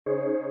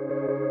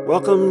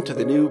Welcome to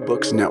the New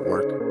Books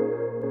Network.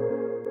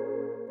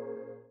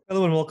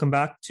 Hello and welcome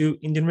back to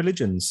Indian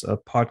Religions, a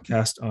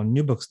podcast on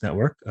New Books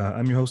Network.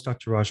 I'm your host,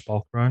 Dr. Raj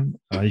Balkaran.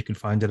 You can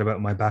find out about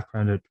my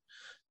background at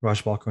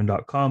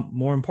rajbalkaran.com.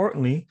 More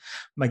importantly,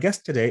 my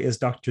guest today is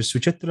Dr.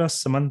 Suchitra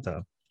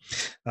Samanta,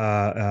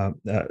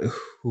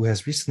 who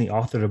has recently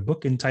authored a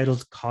book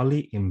entitled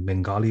Kali in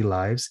Bengali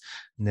Lives,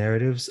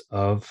 Narratives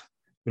of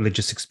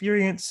Religious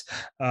Experience.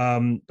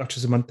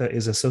 Dr. Samanta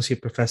is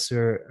Associate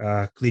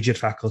Professor, Collegiate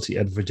Faculty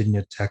at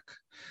Virginia Tech.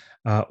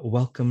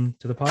 Welcome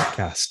to the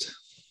podcast.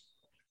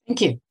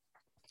 Thank you.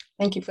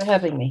 Thank you for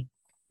having me.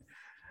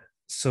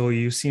 So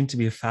you seem to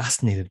be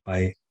fascinated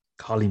by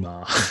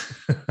Kalima.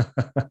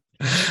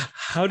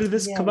 How did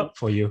this come up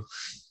for you?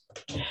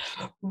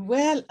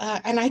 Well,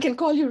 and I can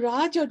call you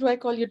Raj, or do I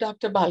call you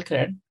Dr.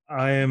 Balkaran?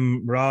 I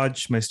am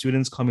Raj. My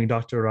students call me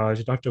Dr.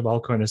 Raj. Dr.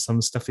 Balkaran is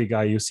some stuffy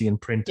guy you see in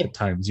print at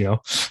times, you know?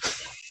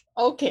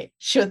 Okay,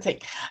 sure thing.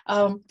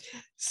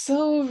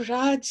 So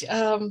Raj,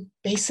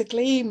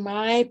 basically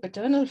my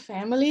paternal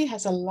family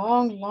has a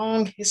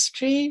long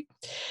history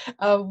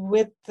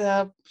with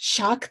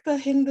Shakta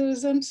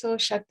Hinduism, so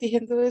Shakti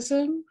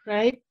Hinduism,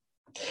 right?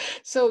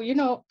 So,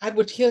 I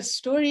would hear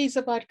stories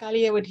about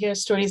Kali, I would hear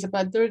stories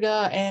about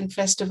Durga and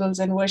festivals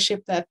and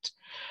worship that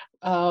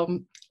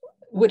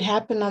would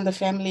happen on the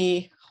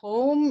family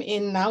home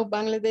in now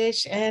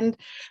Bangladesh. And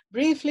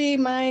briefly,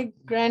 my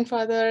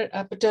grandfather,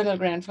 paternal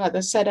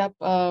grandfather,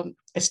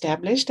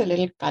 established a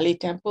little Kali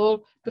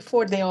temple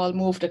before they all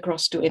moved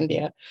across to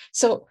India.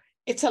 So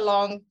it's a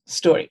long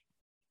story.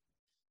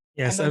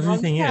 Yes,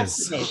 everything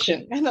is.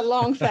 And a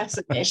long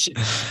fascination.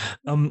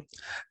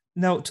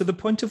 Now, to the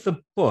point of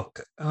the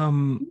book,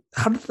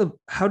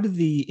 how did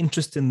the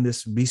interest in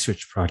this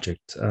research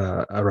project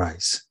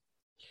arise?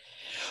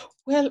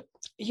 Well,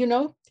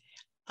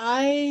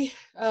 I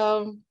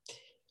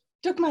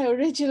took my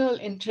original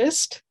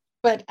interest,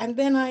 and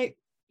then I,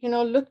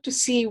 looked to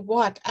see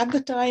what, at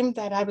the time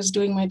that I was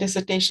doing my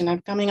dissertation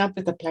and coming up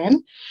with a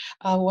plan,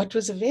 what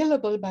was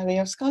available by way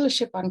of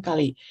scholarship on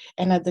Kali.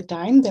 And at the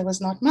time, there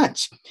was not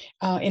much.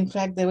 In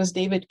fact, there was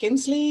David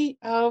Kinsley,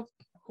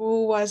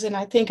 who was in,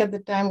 I think at the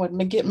time,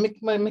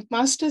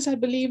 McMaster's, I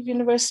believe,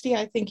 University,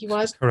 I think he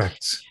was.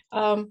 Correct.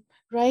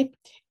 Right.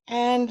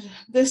 And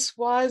this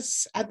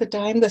was, at the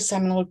time, the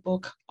seminal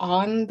book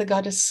on the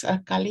goddess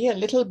Kali, a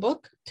little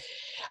book.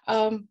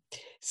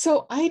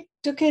 So I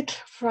took it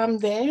from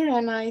there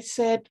and I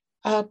said,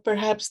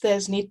 perhaps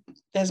there's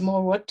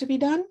more work to be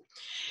done.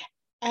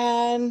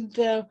 And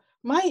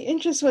my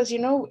interest was,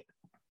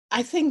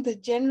 I think the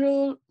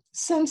general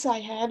sense I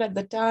had at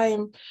the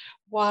time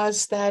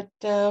was that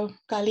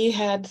Kali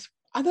had,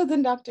 other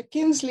than Dr.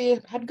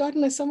 Kinsley, had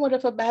gotten somewhat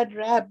of a bad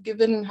rap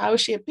given how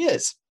she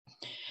appears.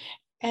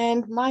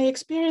 And my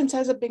experience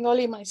as a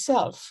Bengali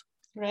myself,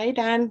 right,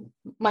 and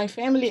my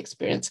family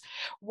experience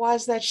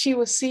was that she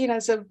was seen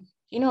as a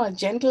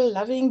gentle,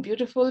 loving,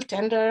 beautiful,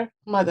 tender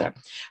mother.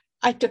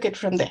 I took it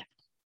from there.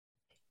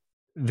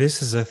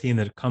 This is a theme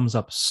that comes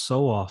up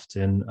so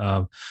often.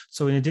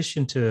 So in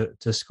addition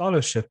to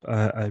scholarship,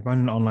 I run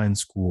an online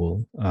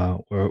school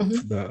for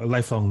the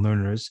lifelong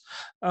learners,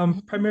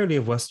 primarily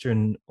of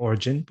Western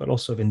origin, but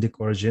also of Indic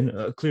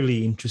origin,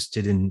 clearly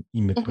interested in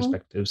emic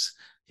perspectives.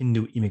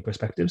 Hindu emic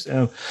perspectives.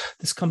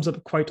 This comes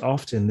up quite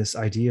often, this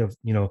idea of,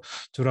 to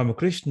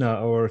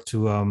Ramakrishna or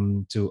to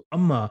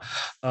Amma,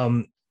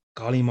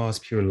 Kali Ma is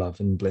pure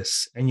love and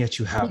bliss. And yet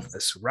you have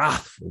this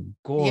wrathful,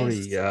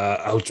 gory,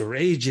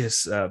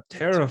 outrageous,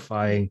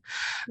 terrifying.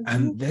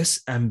 And this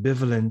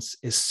ambivalence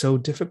is so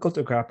difficult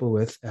to grapple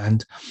with.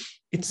 And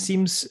it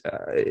seems,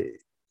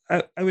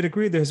 I would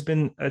agree, there's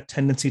been a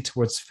tendency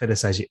towards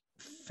fetishization.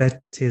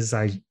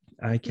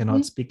 I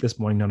cannot speak this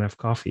morning, don't have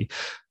coffee.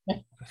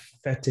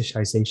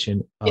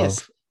 Fetishization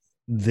of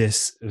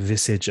this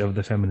visage of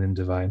the feminine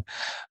divine.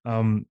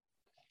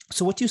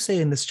 So what you say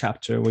in this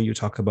chapter where you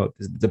talk about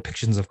the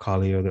depictions of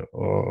Kali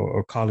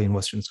or Kali in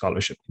Western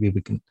scholarship, maybe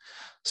we can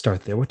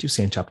start there. What do you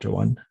say in chapter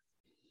 1?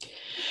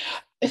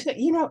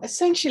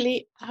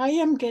 Essentially, I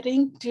am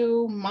getting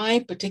to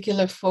my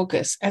particular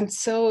focus. And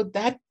so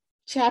that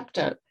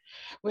chapter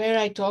where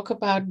I talk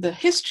about the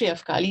history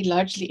of Kali,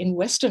 largely in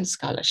Western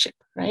scholarship,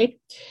 right,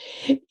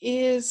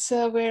 is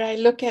where I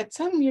look at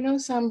some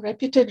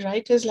reputed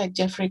writers like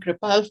Geoffrey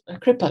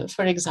Kripal,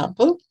 for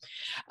example,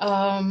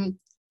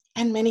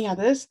 and many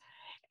others,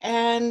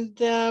 and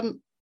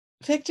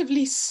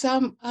effectively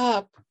sum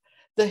up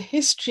the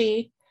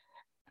history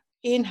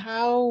in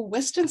how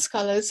Western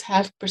scholars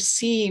have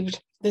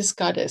perceived this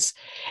goddess.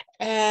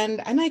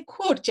 And I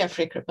quote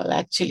Geoffrey Kripal,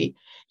 actually,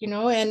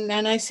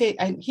 and I say,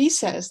 he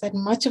says that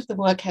much of the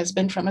work has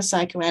been from a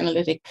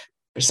psychoanalytic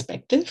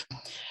perspective.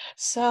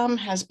 Some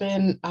has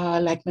been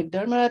like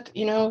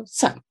McDermott,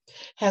 some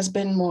has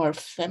been more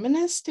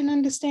feminist in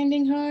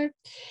understanding her.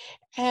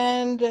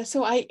 And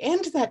so I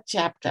end that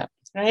chapter,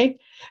 right,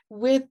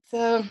 with,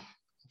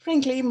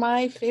 frankly,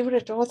 my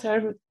favorite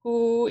author,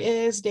 who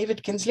is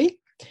David Kinsley.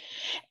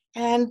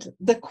 And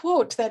the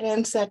quote that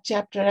ends that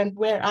chapter and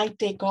where I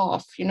take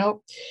off,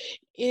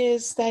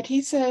 is that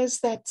he says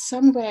that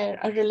somewhere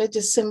a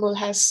religious symbol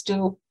has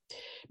to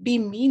be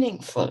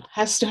meaningful,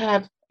 has to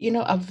have,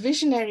 a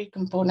visionary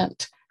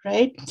component,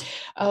 right?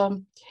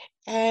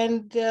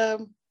 And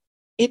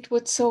it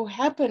would so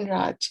happen,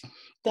 Raj,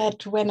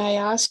 that when I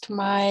asked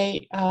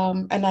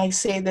and I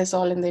say this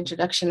all in the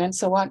introduction and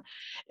so on,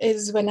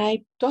 is when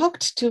I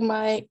talked to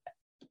my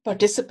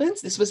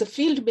participants, this was a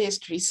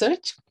field-based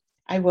research.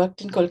 I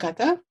worked in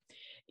Kolkata,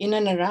 in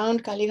and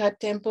around Kalighat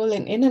temple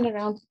and in and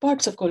around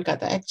parts of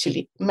Kolkata,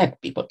 actually, met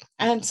people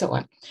and so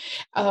on.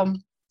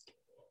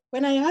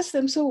 When I asked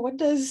them, so what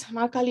does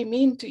Ma Kali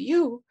mean to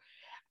you?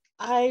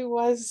 I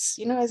was,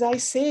 as I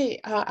say,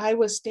 I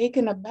was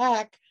taken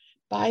aback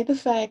by the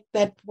fact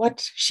that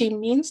what she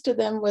means to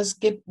them was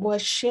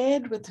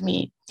shared with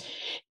me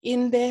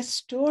in their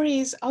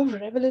stories of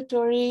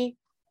revelatory,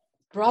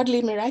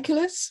 broadly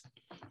miraculous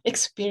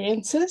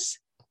experiences.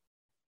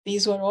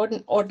 These were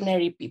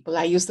ordinary people.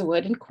 I use the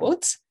word in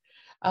quotes.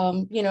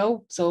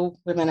 So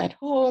women at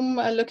home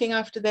looking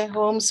after their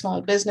homes,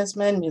 small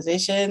businessmen,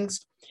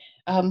 musicians,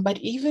 but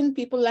even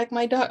people like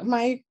my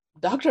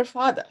doctor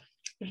father,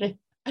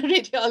 a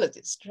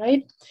radiologist,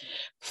 right?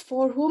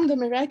 For whom the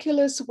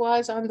miraculous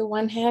was, on the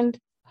one hand,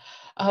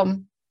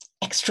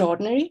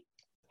 extraordinary,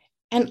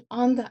 and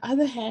on the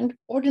other hand,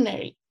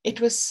 ordinary.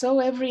 It was so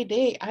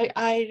everyday.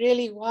 I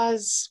really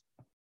was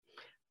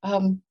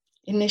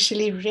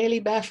initially really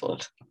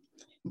baffled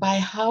by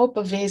how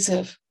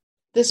pervasive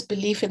this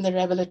belief in the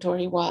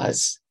revelatory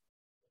was.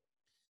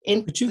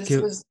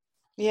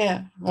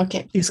 Yeah,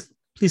 okay.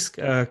 Please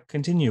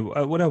continue.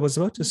 What I was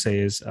about to say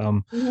is,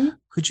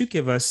 could you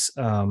give us,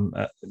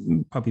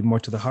 probably more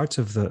to the heart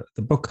of the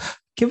book,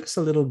 give us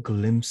a little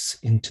glimpse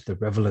into the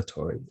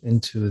revelatory,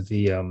 into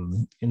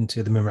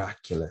the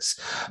miraculous.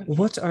 Okay.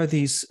 What are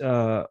these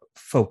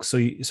folks? So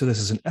this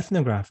is an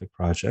ethnographic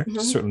project.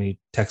 Certainly,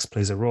 text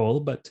plays a role,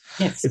 but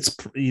yes.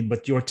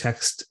 But your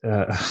text.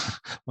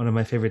 One of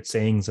my favorite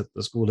sayings at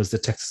the school is, "The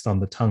text is on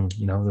the tongue."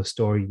 The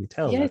story you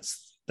tell.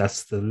 Yes.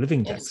 That's the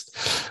living text,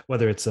 yes.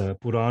 Whether it's a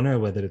Purana,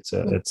 whether it's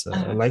a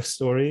life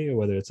story, or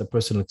whether it's a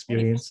personal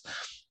experience. Right.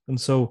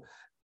 And so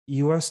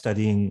you are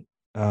studying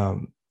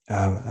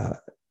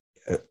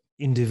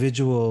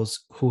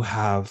individuals who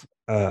have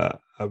a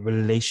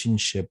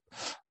relationship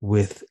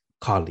with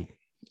Kali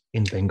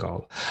in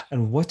Bengal.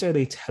 And what are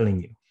they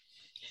telling you?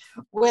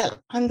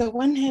 Well, on the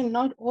one hand,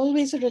 not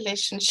always a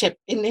relationship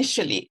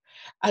initially.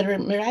 A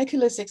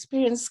miraculous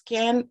experience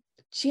can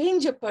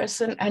change a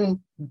person and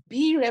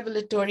be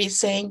revelatory,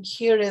 saying,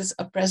 here is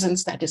a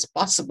presence that is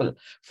possible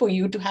for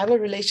you to have a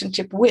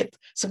relationship with.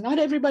 So not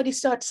everybody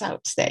starts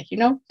out there,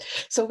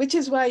 So which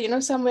is why,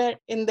 somewhere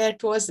in there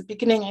towards the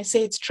beginning, I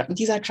say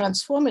these are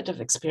transformative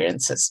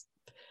experiences,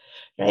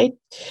 right?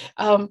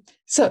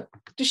 So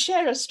to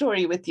share a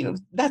story with you,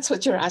 that's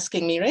what you're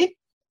asking me, right?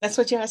 That's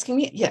what you're asking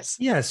me? Yes.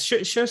 Yes.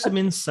 Share some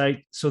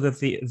insight so that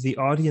the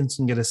audience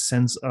can get a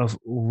sense of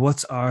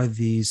what are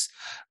these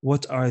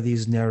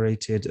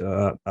narrated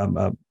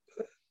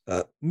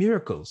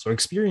miracles or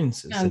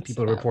experiences that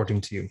people are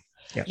reporting to you.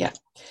 Yeah.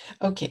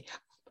 Okay.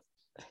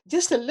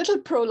 Just a little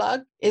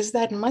prologue is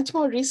that much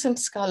more recent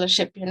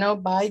scholarship,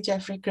 by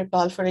Jeffrey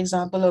Kripal, for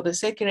example,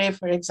 Obasekere,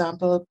 for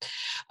example,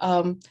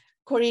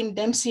 Corinne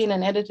Dempsey in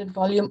an edited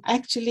volume.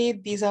 Actually,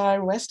 these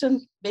are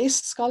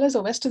Western-based scholars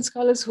or Western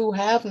scholars who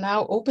have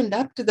now opened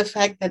up to the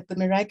fact that the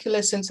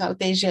miraculous in South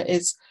Asia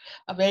is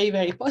a very,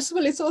 very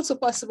possible. It's also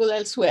possible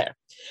elsewhere,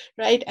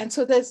 right? And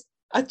so there's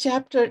a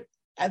chapter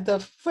at the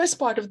first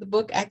part of the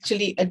book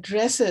actually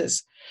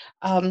addresses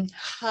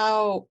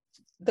how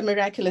the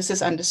miraculous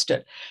is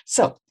understood.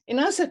 So in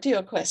answer to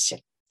your question,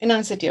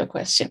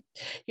 the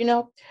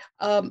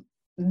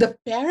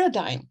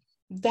paradigm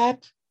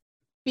that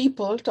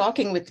people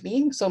talking with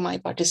me, so my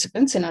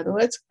participants, in other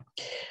words,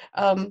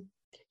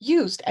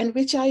 used, and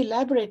which I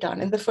elaborate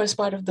on in the first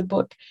part of the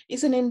book,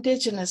 is an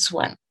indigenous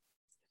one,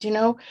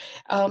 and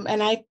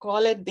they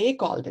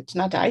called it,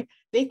 not I,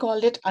 they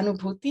called it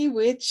Anubhuti,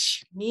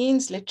 which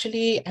means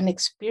literally an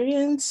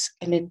experience,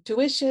 an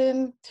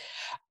intuition,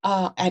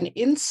 an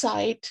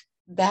insight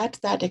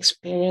that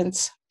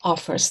experience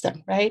offers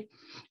them, right?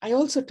 I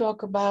also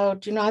talk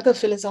about, other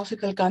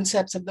philosophical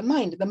concepts of the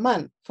mind, the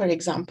man, for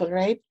example,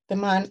 right? The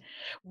man,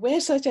 where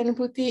such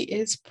anubhuti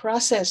is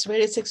processed, where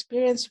it's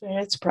experienced, where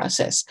it's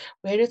processed,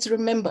 where it's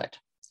remembered,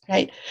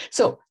 right?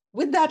 So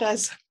with that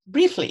as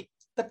briefly,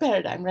 the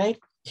paradigm, right?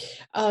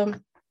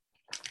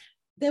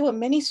 There were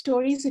many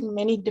stories in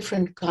many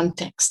different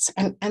contexts.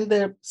 And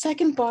the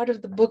second part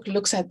of the book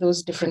looks at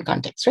those different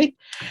contexts, right?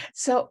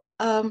 So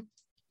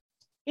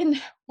in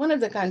one of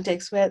the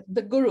contexts where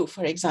the guru,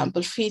 for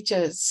example,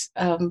 features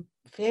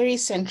very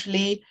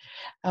centrally,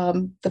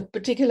 the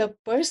particular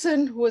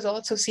person who was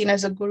also seen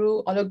as a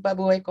guru, Alok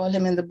Babu, I call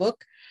him in the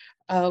book,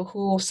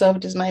 who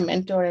served as my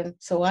mentor and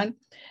so on.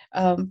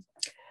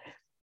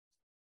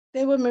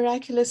 There were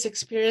miraculous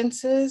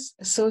experiences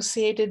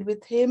associated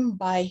with him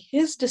by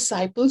his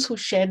disciples who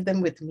shared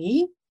them with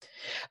me.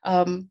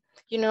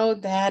 He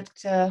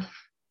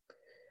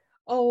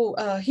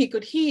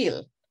could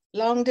heal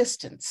long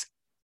distance.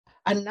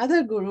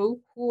 another guru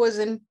who was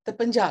in the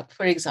Punjab,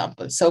 for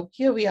example. So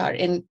here we are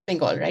in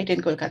Bengal, right,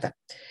 in Kolkata.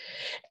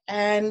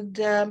 And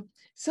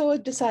so a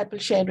disciple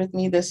shared with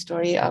me the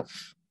story of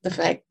the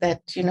fact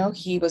that,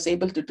 he was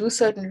able to do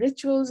certain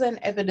rituals and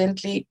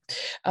evidently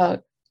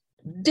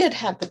did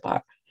have the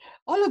power.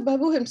 Auluk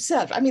Babu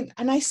himself, and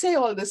I say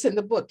all this in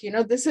the book,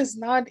 this is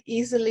not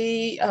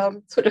easily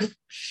how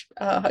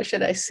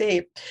should I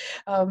say,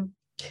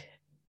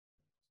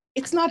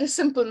 it's not a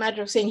simple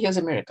matter of saying, here's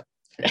a miracle,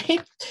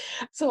 right?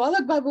 So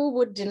Auluk Babu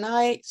would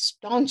deny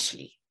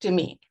staunchly to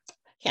me.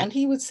 And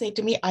he would say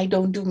to me, I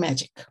don't do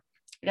magic,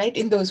 right?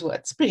 In those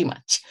words, pretty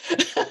much.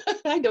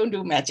 I don't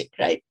do magic,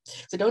 right?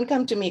 So don't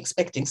come to me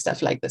expecting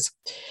stuff like this.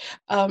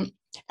 And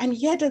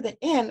yet at the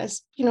end,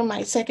 as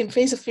my second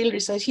phase of field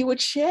research, he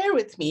would share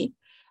with me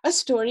a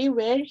story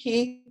where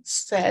he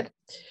said,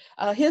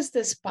 here's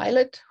this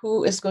pilot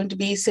who is going to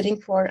be sitting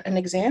for an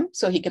exam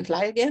so he can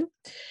fly again.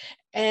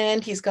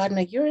 And he's gotten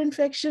a ear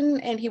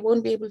infection and he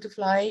won't be able to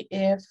fly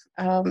if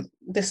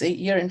this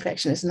ear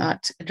infection is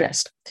not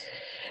addressed.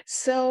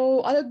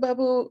 So Auluk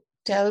Babu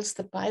tells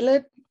the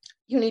pilot,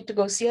 you need to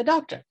go see a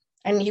doctor.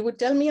 And he would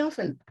tell me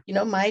often,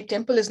 my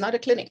temple is not a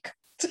clinic.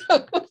 So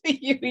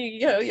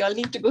you all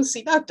need to go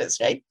see doctors,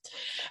 right?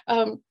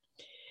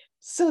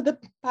 So the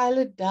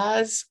pilot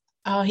does,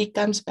 he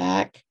comes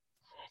back.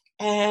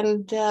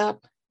 And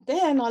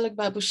then Auluk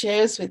Babu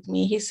shares with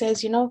me, he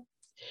says,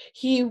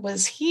 he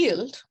was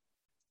healed,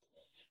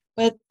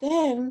 but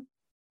then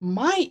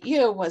my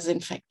ear was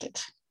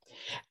infected.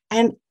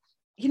 And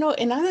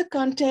in other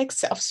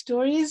contexts of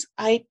stories,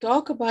 I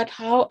talk about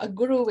how a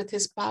guru with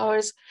his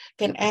powers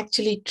can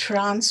actually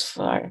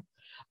transfer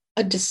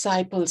a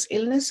disciple's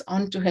illness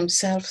onto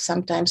himself,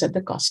 sometimes at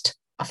the cost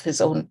of his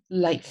own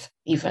life,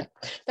 even.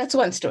 That's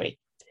one story.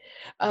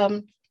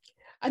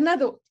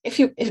 Another,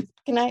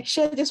 can I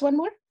share just one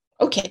more?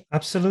 Okay.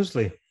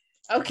 Absolutely.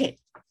 Okay.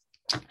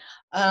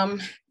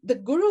 The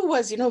guru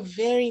was,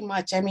 very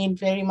much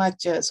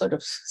sort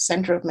of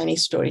center of many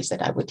stories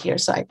that I would hear.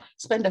 So I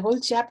spent a whole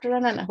chapter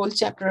on and a whole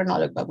chapter on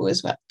Auluk Babu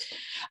as well.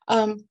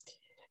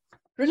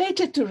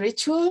 Related to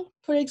ritual,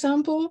 for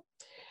example,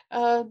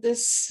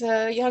 this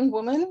young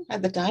woman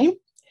at the time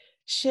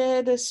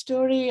shared a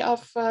story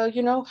of,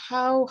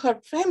 how her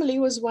family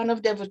was one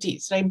of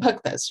devotees, right?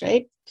 Bhaktas,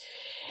 right?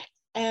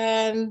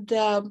 And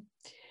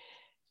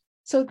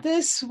so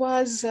this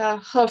was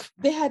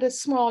they had a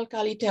small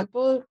Kali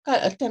temple,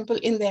 a temple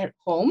in their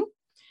home.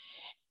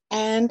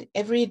 And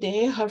every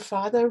day her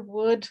father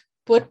would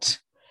put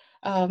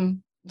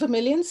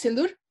vermilion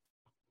sindur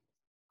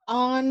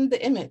on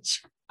the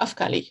image of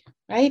Kali,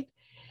 right?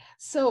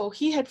 So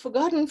he had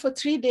forgotten for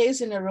 3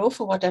 days in a row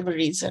for whatever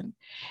reason.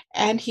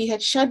 And he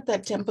had shut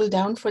that temple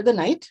down for the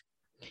night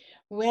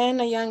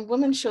when a young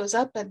woman shows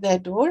up at their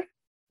door.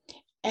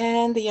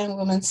 And the young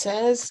woman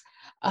says,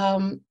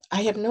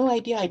 I have no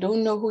idea. I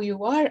don't know who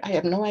you are. I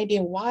have no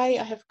idea why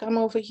I have come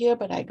over here,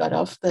 but I got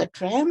off the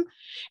tram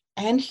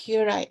and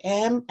here I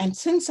am. And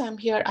since I'm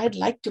here, I'd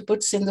like to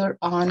put sindur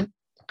on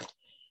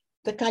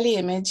the Kali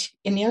image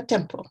in your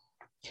temple.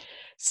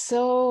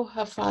 So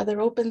her father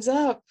opens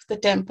up the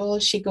temple,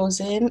 she goes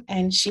in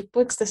and she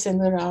puts the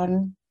sindur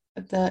on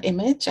the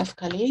image of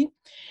Kali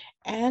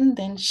and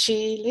then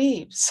she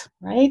leaves,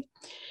 right?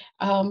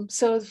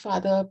 So the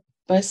father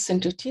bursts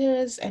into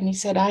tears and he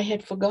said, I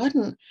had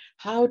forgotten.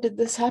 How did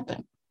this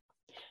happen,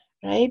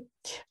 right?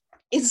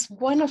 It's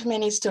one of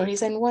many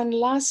stories. And one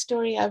last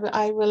story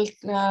I will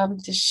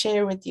just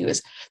share with you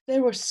is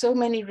there were so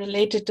many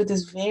related to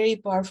this very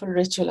powerful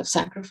ritual of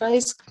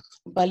sacrifice,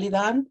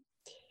 Balidan,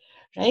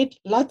 right?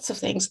 Lots of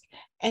things.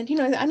 And,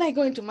 and I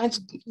go into much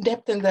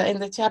depth in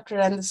the chapter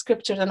and the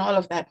scriptures and all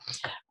of that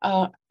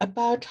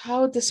about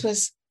how this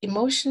was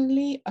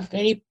emotionally a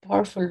very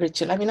powerful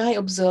ritual. I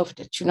observed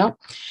it,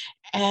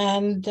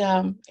 and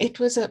it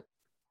was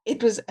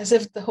as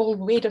if the whole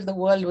weight of the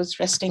world was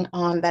resting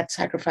on that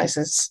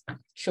sacrifice's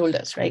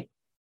shoulders, right?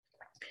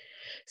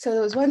 So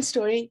there was one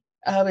story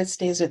which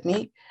stays with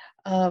me,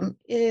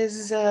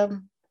 is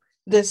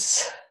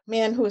this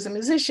man who was a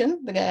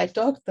musician,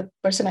 the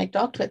person I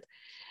talked with,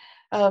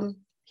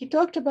 he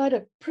talked about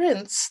a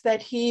prince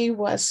that he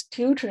was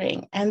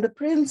tutoring, and the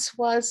prince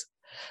was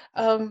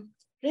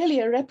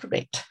really a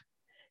reprobate,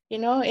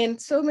 in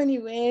so many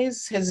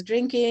ways, his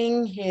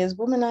drinking, his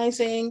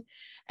womanizing,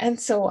 and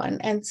so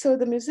on. And so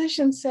the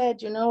musician said,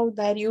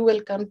 that you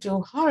will come to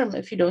harm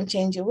if you don't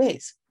change your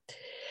ways.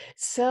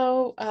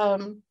 So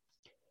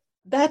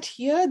that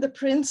year, the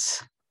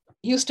prince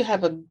used to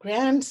have a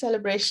grand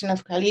celebration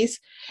of Kalis,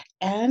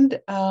 and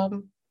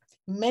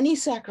many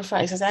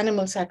sacrifices,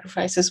 animal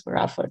sacrifices, were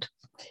offered.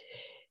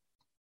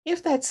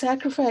 If that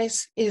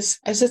sacrifice is,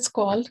 as it's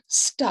called,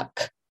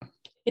 stuck,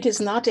 it is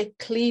not a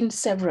clean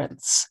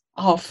severance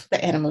of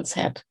the animal's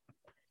head.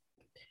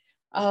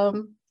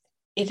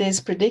 It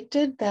is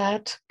predicted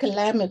that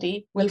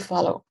calamity will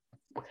follow.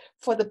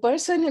 For the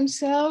person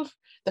himself,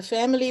 the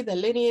family, the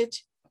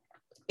lineage,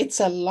 it's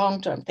a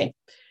long-term thing,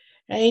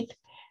 right?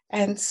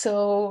 And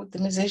so the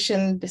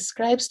musician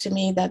describes to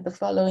me that the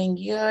following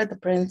year, the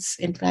prince,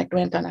 in fact,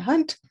 went on a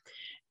hunt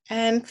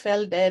and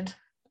fell dead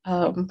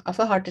of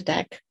a heart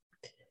attack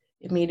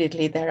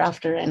immediately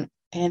thereafter,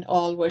 and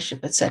all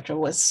worship, etc.,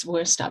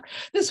 were stopped.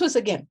 This was,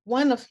 again,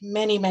 one of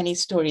many, many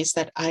stories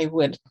that I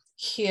would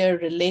hear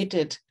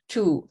related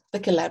to the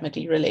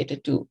calamity,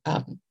 related to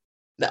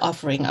the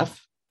offering of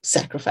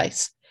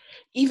sacrifice,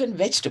 even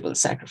vegetable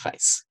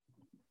sacrifice.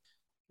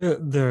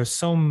 There are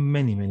so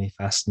many, many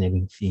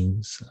fascinating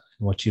themes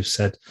in what you've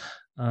said.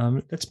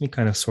 Let me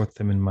kind of sort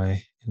them in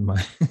my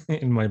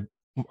in my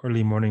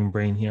early morning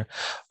brain here.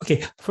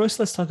 Okay, first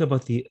let's talk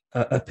about the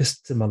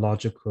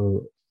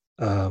epistemological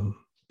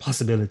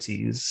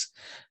possibilities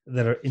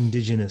that are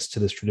indigenous to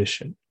this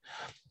tradition.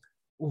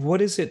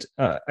 What is it?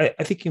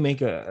 I think you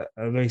make a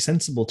very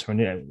sensible turn.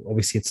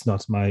 Obviously, it's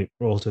not my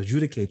role to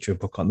adjudicate your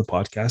book on the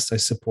podcast. I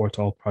support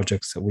all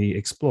projects that we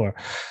explore,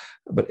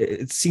 but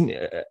it seemed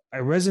I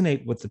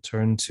resonate with the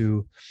turn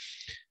to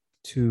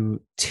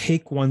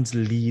take one's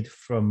lead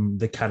from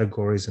the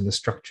categories and the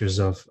structures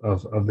of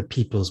the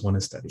peoples one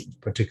is studying,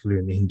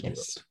 particularly in the Hindu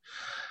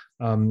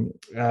world.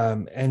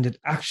 And it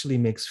actually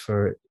makes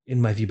for,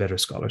 in my view, better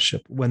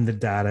scholarship when the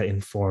data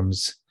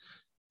informs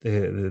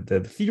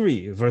the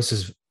theory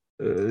versus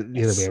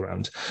the other way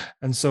around.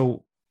 And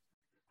so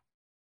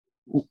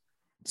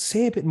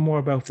say a bit more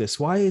about this.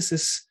 Why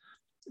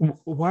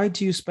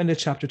do you spend a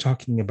chapter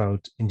talking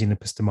about Indian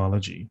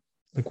epistemology?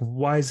 Like,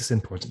 why is this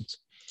important?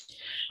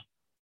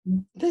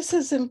 This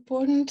is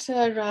important,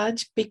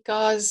 Raj,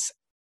 because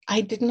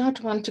I did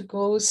not want to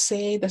go,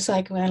 say, the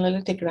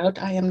psychoanalytic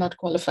route. I am not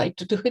qualified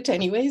to do it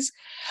anyways.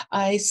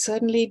 I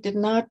certainly did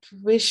not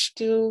wish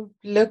to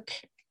look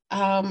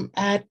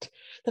at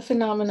the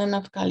phenomenon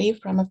of Kali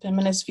from a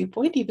feminist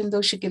viewpoint, even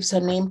though she gives her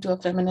name to a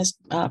feminist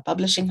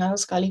publishing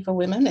house, Kali for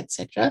Women,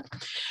 etc.,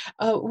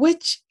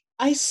 which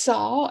I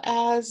saw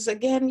as,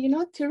 again,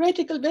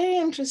 theoretical, very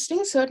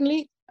interesting,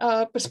 certainly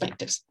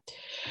perspectives.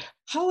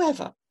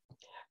 However,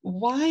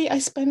 why I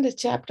spend a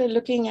chapter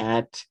looking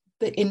at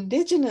the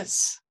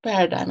indigenous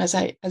paradigm, as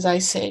I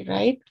say,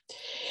 right,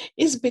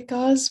 is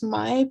because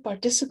my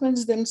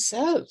participants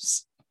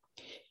themselves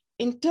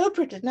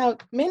interpreted. Now,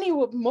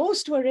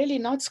 most were really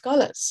not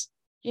scholars.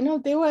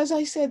 They were, as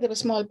I said, they were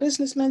small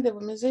businessmen, they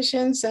were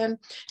musicians, and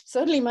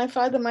certainly my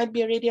father might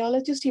be a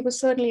radiologist. He was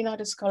certainly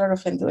not a scholar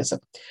of Hinduism,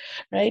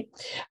 right?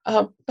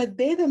 But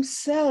they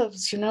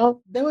themselves,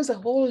 there was a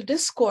whole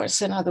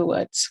discourse, in other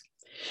words,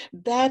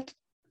 that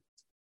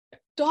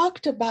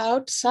talked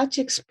about such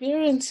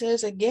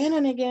experiences again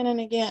and again and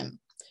again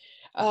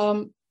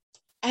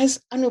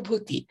as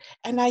anubhuti.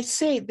 And I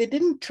say they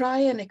didn't try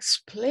and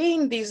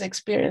explain these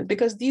experiences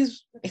because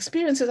these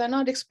experiences are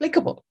not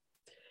explicable.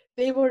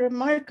 They were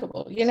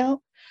remarkable,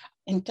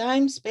 in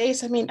time,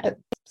 space,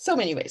 so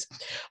many ways.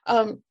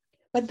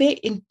 But they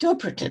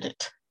interpreted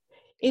it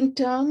in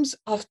terms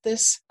of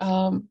this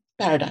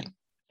paradigm,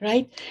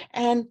 right?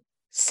 And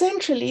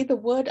centrally, the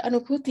word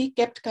anubhuti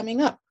kept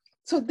coming up.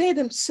 So they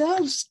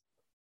themselves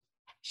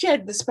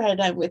shared this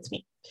paradigm with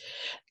me.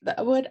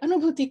 The word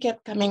anubhuti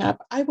kept coming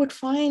up. I would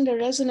find a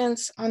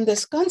resonance on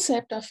this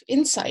concept of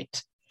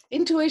insight,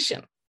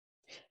 intuition,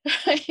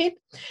 right?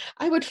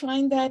 I would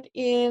find that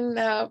in,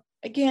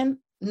 again,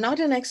 not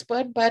an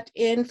expert, but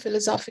in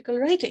philosophical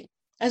writing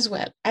as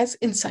well as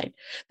insight,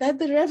 that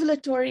the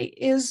revelatory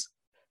is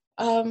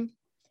an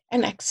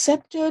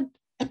accepted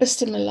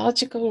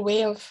epistemological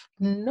way of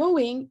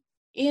knowing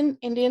in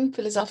Indian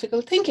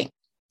philosophical thinking.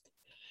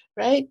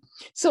 Right?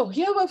 So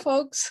here were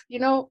folks,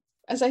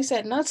 as I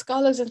said, not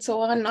scholars and so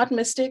on, not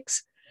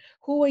mystics,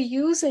 who were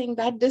using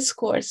that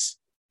discourse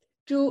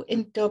to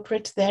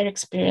interpret their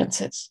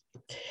experiences.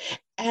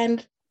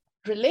 And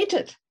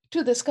related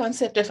to this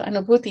concept of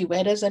anubhuti,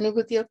 where does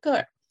anubhuti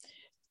occur?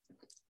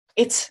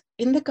 It's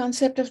in the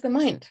concept of the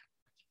mind,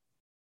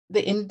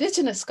 the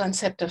indigenous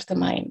concept of the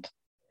mind,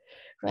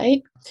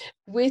 right?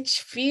 Which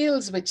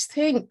feels, which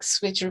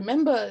thinks, which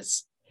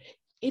remembers,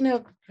 in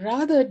a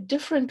rather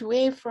different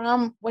way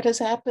from what has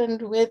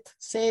happened with,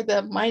 say,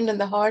 the mind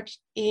and the heart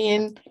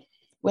in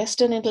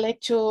Western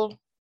intellectual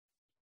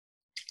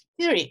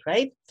theory,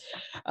 right?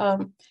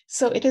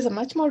 So it is a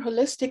much more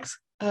holistic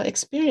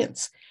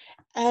experience.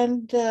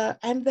 And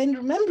then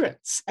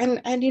remembrance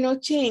and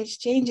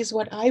change is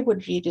what I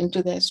would read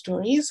into their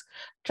stories.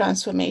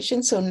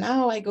 Transformation. So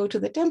now I go to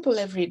the temple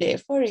every day,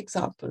 for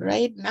example,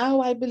 right?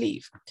 Now I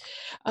believe.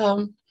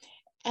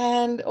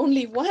 And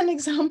only one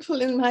example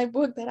in my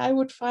book that I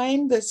would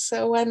find, this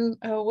one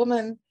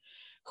woman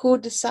who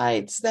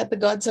decides that the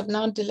gods have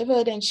not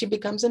delivered and she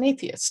becomes an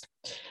atheist.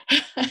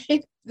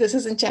 This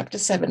is in chapter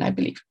 7, I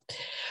believe.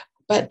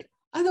 But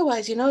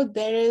otherwise,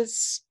 there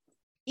is,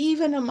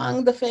 even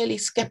among the fairly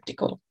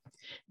skeptical,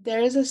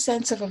 there is a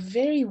sense of a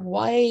very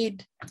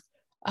wide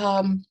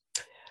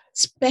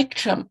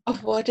spectrum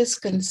of what is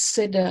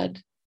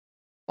considered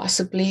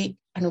possibly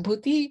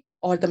anubhuti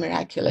or the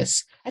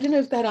miraculous. I don't know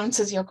if that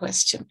answers your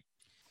question.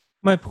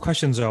 My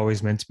questions are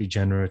always meant to be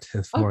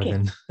generative more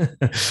than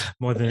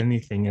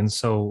anything. And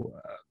so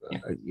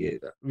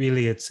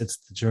really, it's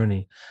the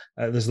journey.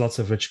 There's lots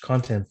of rich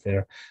content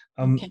there.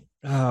 Okay.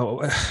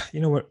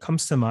 What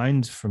comes to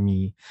mind for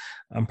me,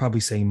 I'm probably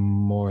saying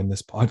more in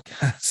this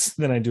podcast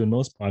than I do in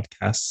most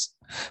podcasts,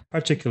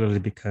 particularly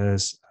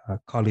because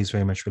Kali is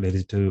very much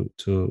related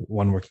to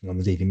one working on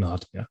the Devi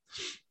Mahatmya.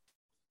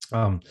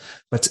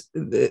 But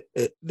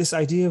this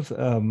idea of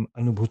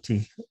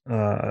anubhuti,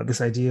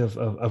 this idea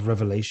of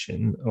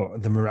revelation or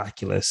the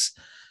miraculous,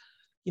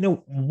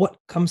 what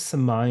comes to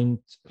mind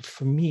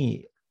for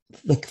me,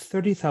 like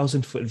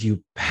 30,000-foot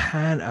view,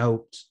 pan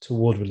out to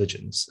world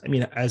religions. I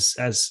mean, as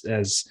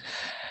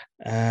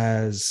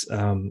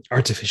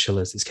artificial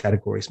as these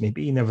categories may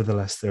be,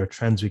 nevertheless, there are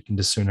trends we can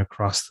discern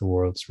across the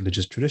world's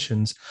religious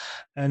traditions.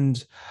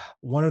 And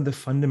one of the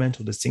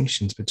fundamental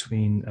distinctions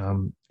between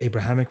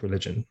Abrahamic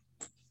religion,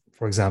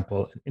 for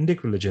example, and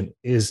Indic religion,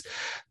 is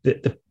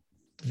the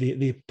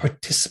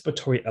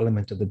participatory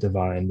element of the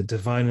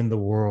divine in the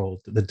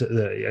world,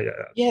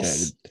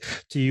 Yes.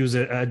 To use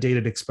a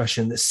dated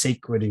expression, the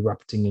sacred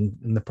erupting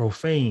in the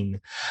profane.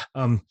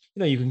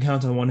 You can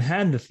count on one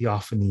hand the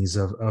theophanies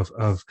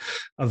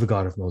of the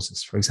God of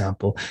Moses, for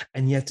example,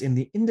 and yet in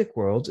the Indic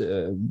world,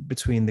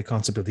 between the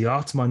concept of the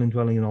Atman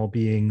indwelling in all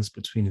beings,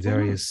 between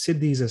various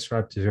siddhis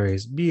ascribed to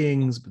various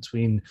beings,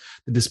 between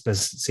the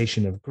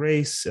dispensation of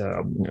grace,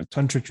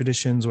 tantric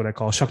traditions, what I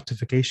call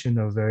shaktification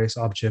of various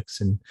objects,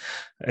 and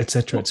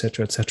etc.,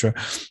 etc., etc.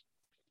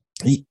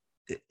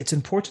 It's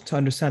important to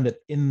understand that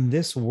in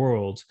this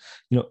world,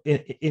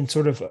 in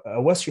sort of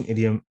a Western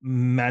idiom,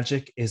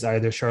 magic is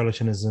either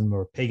charlatanism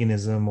or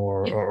paganism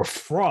or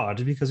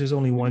fraud, because there's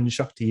only one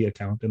Shakti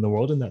account in the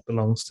world, and that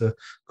belongs to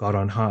God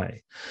on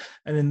high.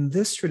 And in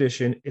this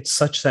tradition, it's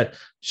such that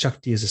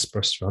Shakti is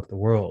dispersed throughout the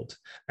world,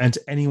 and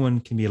anyone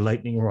can be a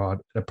lightning rod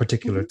at a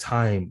particular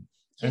time.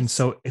 Yes. And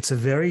so it's a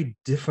very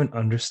different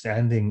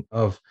understanding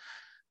of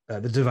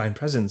the divine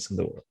presence in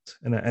the world,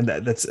 and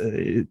that's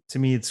to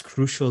me, it's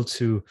crucial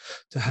to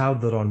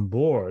have that on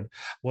board.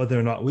 Whether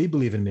or not we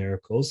believe in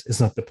miracles is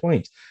not the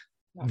point.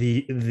 No.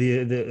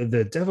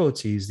 The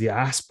devotees, the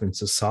aspirants,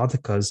 the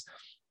sadhakas,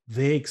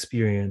 they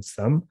experience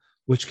them,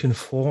 which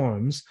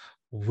conforms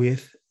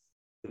with,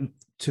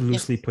 to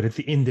loosely put it,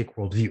 the Indic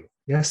worldview.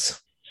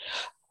 Yes,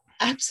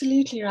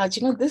 absolutely, Raj.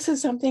 This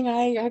is something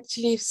I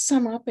actually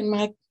sum up in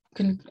my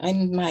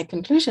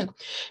conclusion,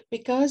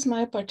 because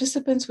my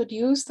participants would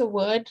use the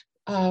word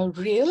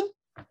real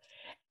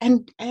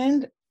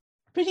and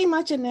pretty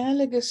much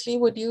analogously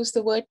would use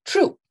the word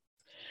true,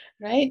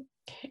 right?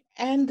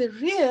 And the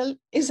real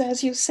is,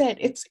 as you said,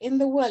 it's in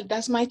the world.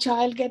 Does my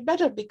child get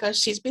better because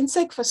she's been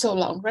sick for so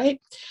long, right?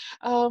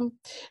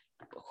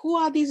 Who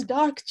are these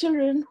dark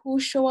children who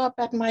show up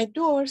at my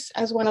doors,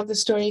 as one of the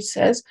stories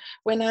says,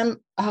 when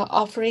I'm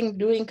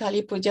doing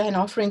Kali Puja and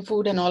offering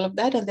food and all of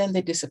that, and then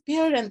they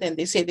disappear, and then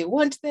they say they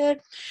weren't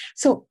there.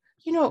 So,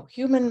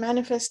 human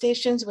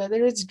manifestations,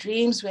 whether it's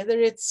dreams, whether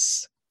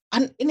it's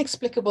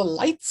inexplicable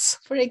lights,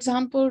 for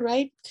example,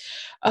 right?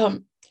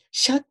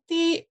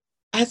 Shakti,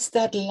 as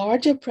that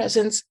larger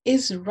presence,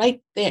 is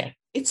right there.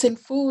 It's in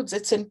foods,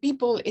 it's in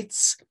people,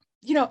 it's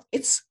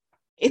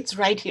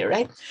right here,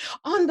 right?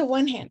 On the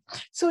one hand.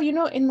 So,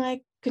 in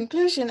my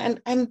conclusion,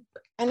 and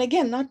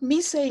again, not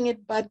me saying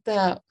it, but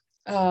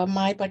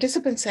my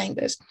participants saying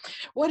this,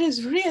 what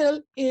is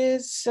real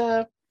is,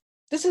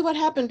 this is what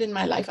happened in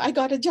my life. I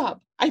got a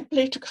job. I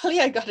played to Kali,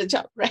 I got a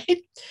job,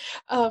 right?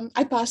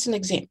 I passed an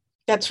exam.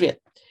 That's real.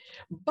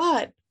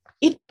 But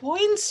it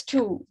points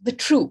to the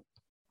true.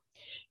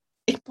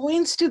 It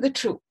points to the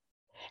true.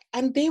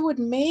 And they would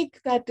make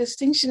that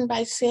distinction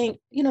by saying,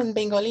 in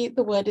Bengali,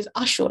 the word is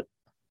ashol.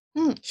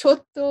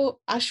 Shotto,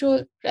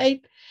 ashol,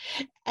 right?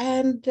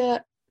 And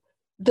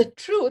the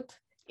truth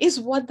is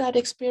what that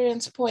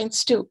experience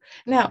points to.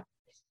 Now,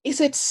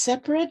 is it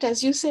separate,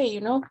 as you say,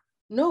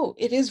 No,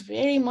 it is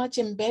very much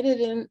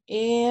embedded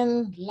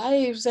in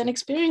lives and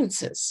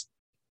experiences.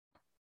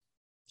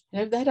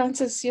 And if that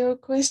answers your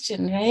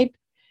question, right?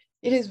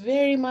 It is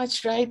very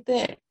much right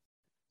there.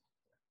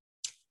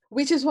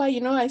 Which is why,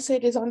 I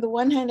said it's on the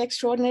one hand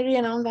extraordinary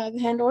and on the other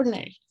hand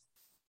ordinary.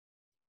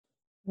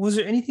 Was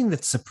there anything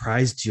that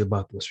surprised you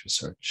about this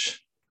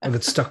research, or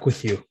that stuck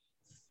with you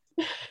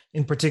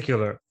in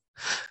particular?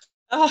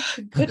 Oh,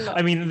 good Lord.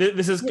 I mean,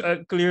 this is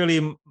clearly,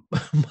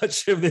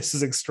 much of this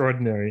is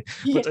extraordinary.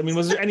 Yes. But I mean,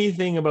 was there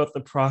anything about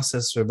the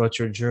process or about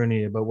your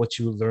journey, about what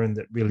you learned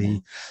that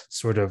really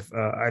sort of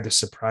either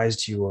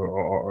surprised you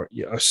or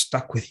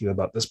stuck with you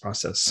about this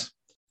process?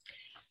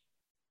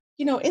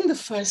 In the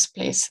first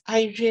place,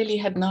 I really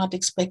had not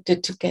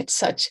expected to get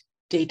such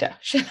data,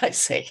 should I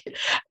say.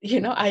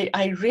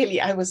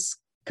 I was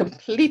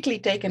completely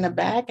taken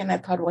aback, and I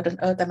thought, what on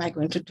earth am I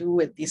going to do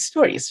with these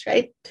stories,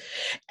 right?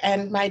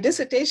 And my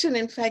dissertation,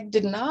 in fact,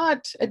 did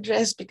not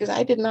address, because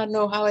I did not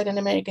know how at an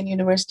American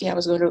university I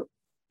was going to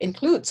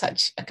include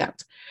such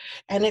accounts.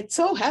 And it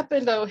so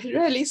happened,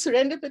 really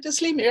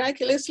serendipitously,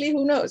 miraculously,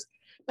 who knows?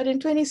 But in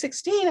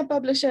 2016, a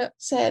publisher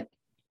said,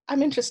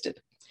 I'm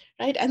interested,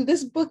 right? And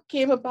this book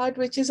came about,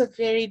 which is a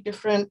very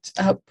different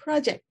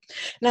project.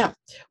 Now,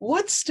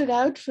 what stood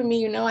out for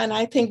me, and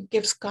I think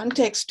gives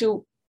context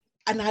to,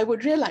 and I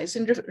would realize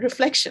in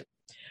reflection,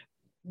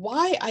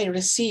 why I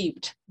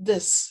received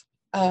this,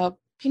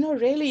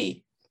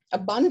 really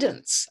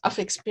abundance of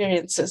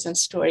experiences and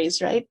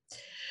stories, right?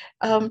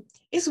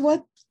 Is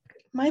what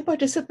my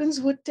participants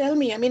would tell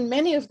me. I mean,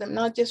 many of them,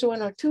 not just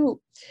one or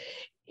two,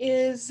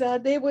 is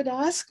they would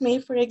ask me,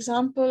 for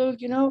example,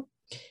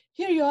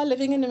 here you are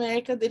living in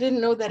America. They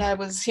didn't know that I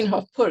was,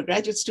 a poor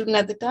graduate student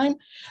at the time,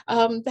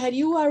 that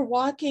you are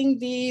walking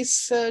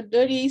these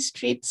dirty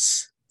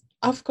streets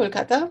of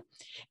Kolkata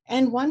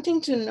and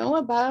wanting to know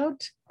about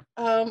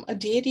a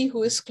deity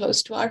who is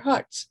close to our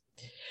hearts.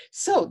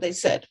 So they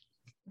said,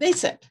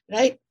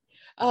 right?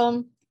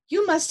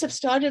 You must have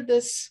started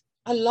this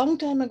a long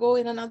time ago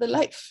in another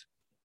life.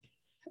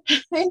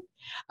 Right?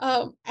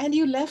 And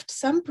you left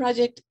some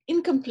project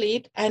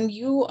incomplete, and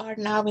you are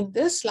now in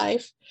this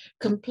life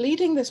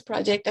completing this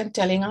project and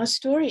telling our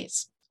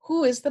stories.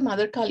 Who is the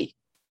Mother Kali?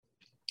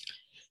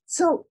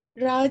 So,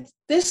 Raj,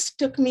 this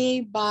took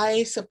me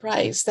by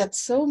surprise that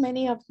so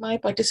many of my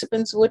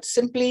participants would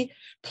simply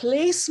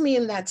place me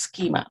in that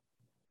schema,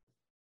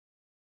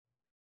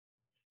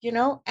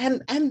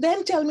 and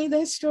then tell me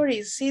their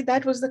stories. See,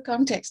 that was the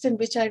context in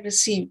which I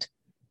received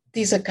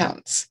these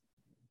accounts.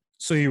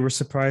 So you were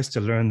surprised to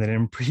learn that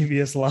in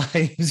previous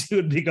lives you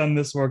had begun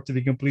this work to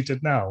be completed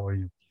now, were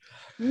you?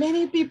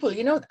 Many people,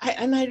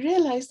 I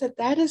realized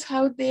that is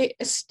how they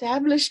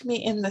established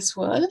me in this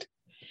world.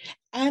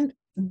 And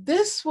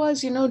this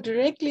was,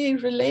 directly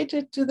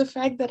related to the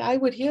fact that I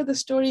would hear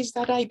the stories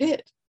that I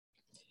did.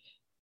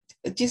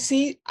 You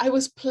see, I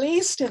was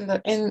placed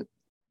in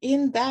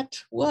that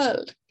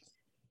world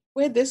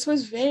where this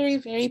was very,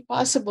 very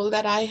possible,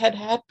 that I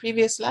had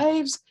previous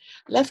lives,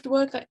 left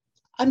work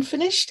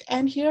unfinished,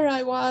 and here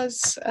I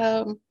was,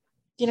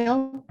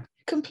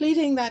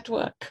 completing that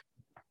work.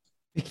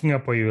 Picking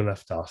up where you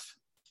left off.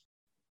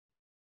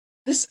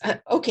 This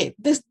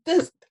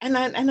and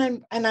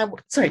I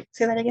sorry,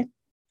 say that again.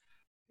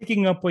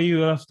 Picking up where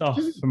you left off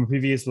from a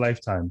previous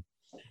lifetime.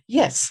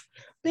 Yes,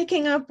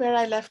 picking up where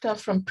I left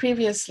off from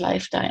previous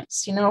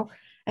lifetimes,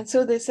 And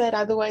so they said,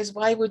 otherwise,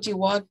 why would you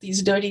walk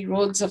these dirty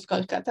roads of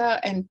Kolkata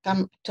and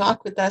come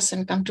talk with us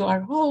and come to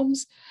our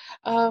homes?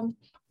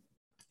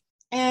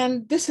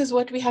 And this is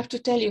what we have to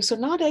tell you. So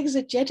not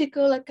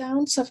exegetical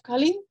accounts of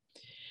Kali,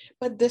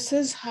 but this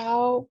is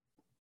how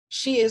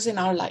she is in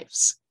our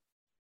lives.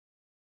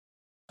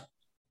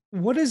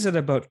 What is it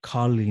about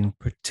Kali in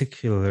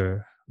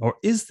particular, or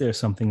is there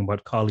something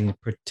about Kali in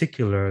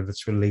particular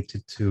that's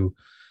related to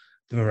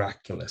the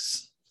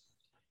miraculous?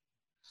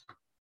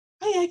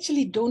 I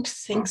actually don't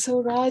think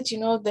so, Raj.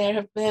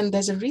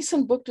 There's a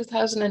recent book,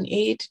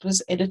 2008. It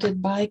was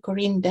edited by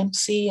Corinne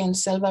Dempsey and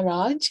Selva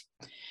Raj.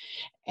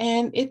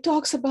 And it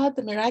talks about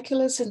the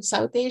miraculous in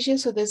South Asia.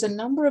 So there's a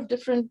number of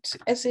different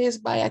essays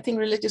by, I think,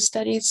 religious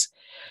studies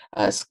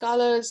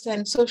scholars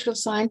and social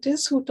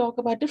scientists who talk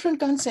about different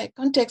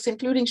contexts,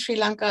 including Sri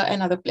Lanka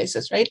and other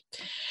places, right?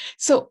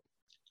 So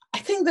I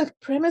think the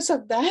premise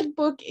of that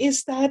book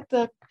is that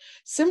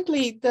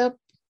simply the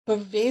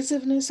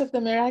pervasiveness of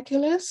the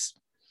miraculous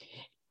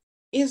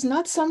is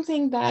not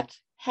something that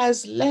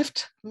has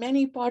left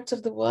many parts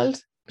of the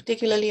world,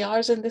 particularly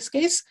ours in this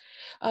case,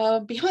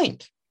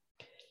 behind.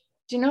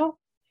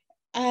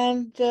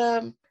 And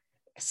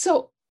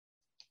so,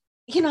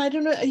 I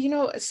don't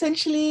know,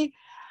 essentially,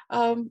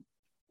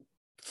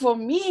 for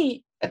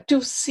me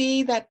to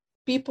see that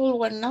people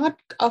were not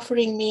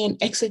offering me an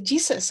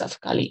exegesis of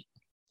Kali,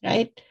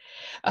 right?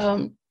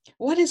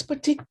 What is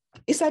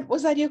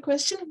was that your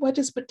question? What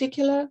is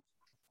particular?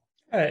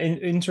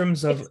 In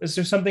terms of, is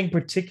there something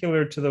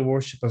particular to the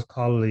worship of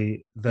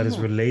Kali that is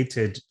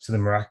related to the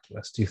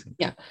miraculous, do you think,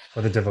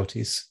 for the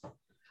devotees?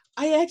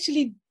 I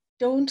actually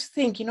don't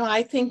think,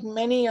 I think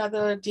many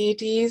other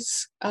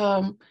deities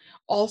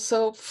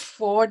also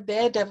for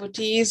their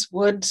devotees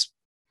would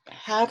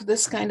have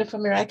this kind of a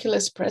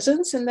miraculous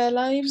presence in their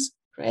lives,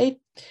 right?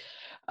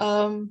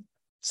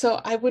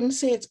 So I wouldn't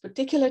say it's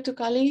particular to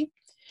Kali.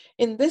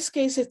 In this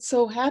case, it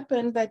so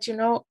happened that,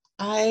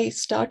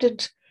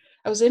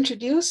 I was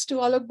introduced to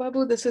Alok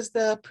Babu. This is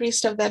the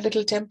priest of that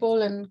little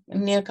temple and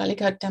near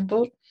Kalighat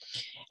temple.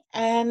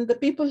 And the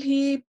people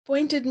he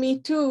pointed me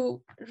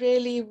to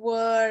really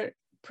were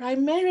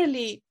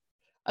primarily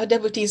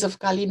devotees of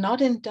Kali,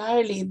 not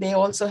entirely. They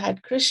also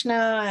had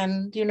Krishna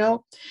and,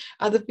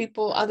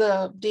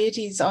 other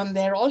deities on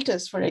their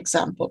altars, for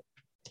example.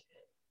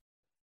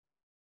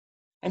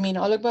 I mean,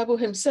 Alok Babu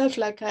himself,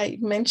 like I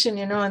mentioned,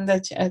 in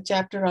the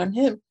chapter on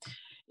him,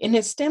 in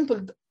his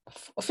temple,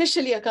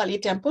 officially a Kali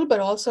temple, but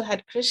also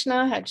had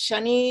Krishna, had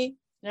Shani,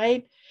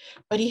 right?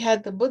 But he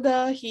had the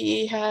Buddha,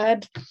 he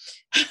had,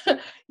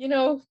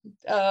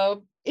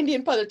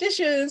 Indian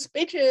politicians,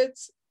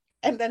 patriots,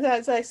 and then,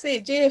 as I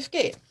say,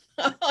 JFK.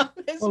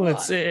 Well,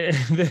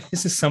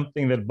 this is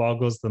something that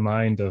boggles the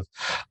mind of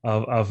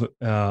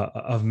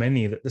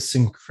many, that the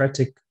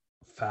syncretic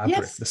fabric,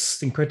 Yes. the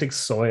syncretic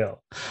soil.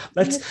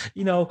 Yes.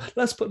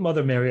 Let's put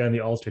Mother Mary on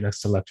the altar next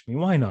to Lakshmi.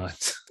 Why not?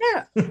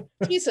 Yeah.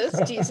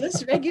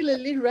 Jesus,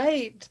 regularly,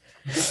 right.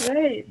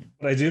 Right.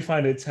 But I do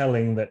find it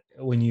telling that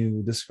when you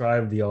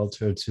describe the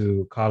altar to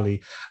Kali,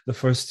 the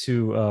first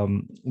two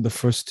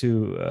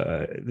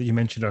that you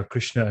mentioned are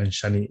Krishna and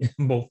Shani,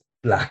 both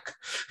black,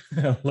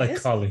 like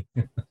Yes. Kali.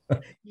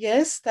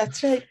 Yes, that's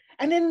right.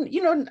 And then,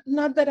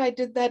 not that I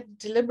did that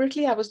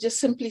deliberately, I was just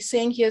simply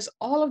saying here's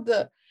all of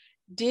the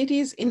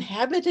deities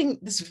inhabiting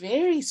this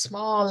very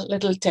small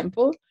little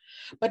temple.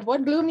 But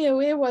what blew me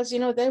away was,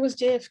 there was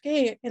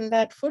JFK in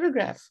that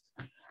photograph,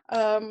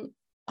 um,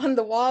 on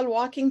the wall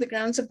walking the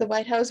grounds of the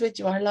White House with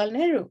Jawaharlal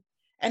Nehru.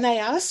 And I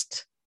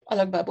asked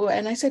Alak Babu,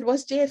 and I said,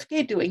 what's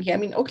JFK doing here? I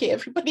mean, okay,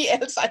 everybody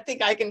else, I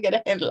think I can get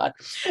a handle on,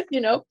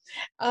 you know.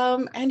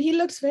 And he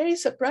looks very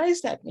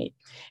surprised at me.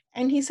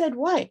 And he said,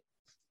 why?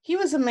 He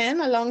was a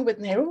man, along with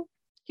Nehru,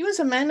 he was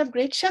a man of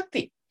great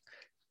Shakti.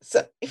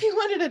 So if you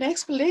wanted an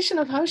explanation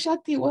of how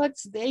Shakti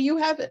works, there you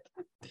have it.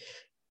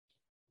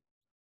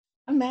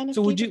 A man of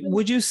So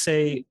would you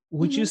say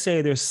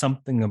there's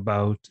something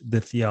about the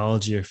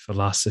theology or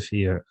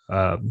philosophy, or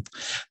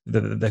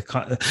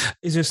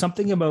is there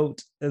something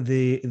about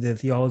the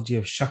theology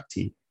of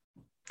Shakti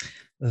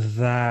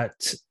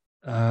that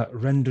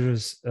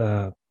renders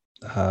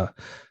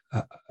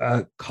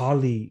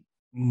Kali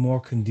more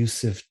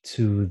conducive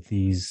to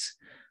these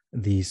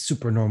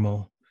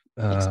supernormal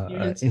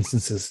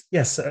instances?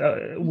 Yes.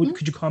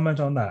 Could you comment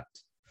on that?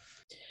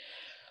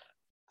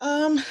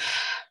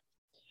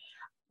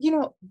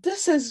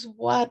 This is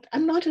what,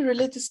 I'm not a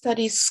religious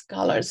studies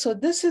scholar, so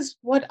this is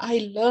what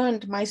I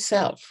learned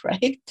myself,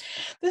 right?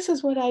 This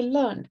is what I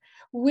learned,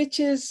 which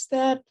is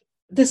that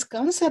this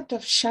concept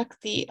of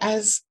Shakti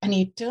as an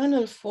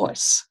eternal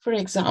force, for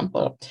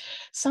example,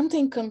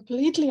 something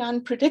completely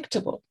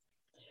unpredictable,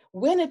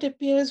 when it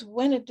appears,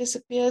 when it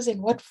disappears,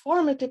 in what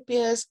form it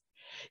appears,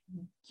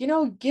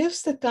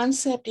 gives the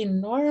concept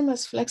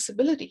enormous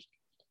flexibility,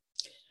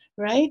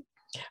 right?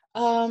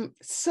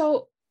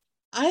 So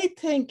I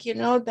think,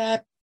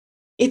 that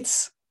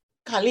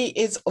Kali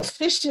is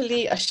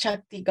officially a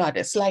Shakti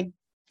goddess, like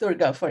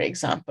Durga, for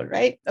example,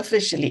 right?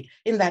 Officially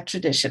in that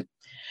tradition.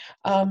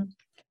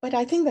 But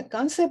I think the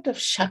concept of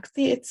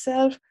Shakti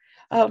itself,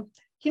 I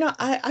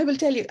will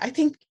tell you, I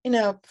think,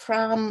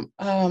 from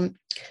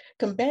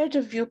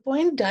comparative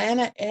viewpoint,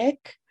 Diana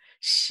Eck,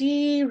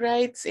 she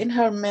writes in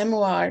her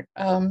memoir,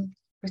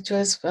 which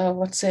was,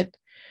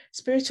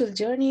 Spiritual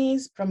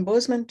Journeys from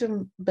Bozeman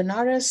to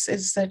Benares,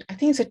 I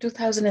think it's a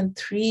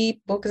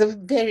 2003 book. It's a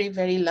very,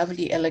 very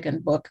lovely,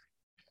 elegant book.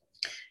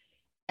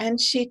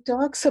 And she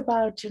talks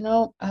about,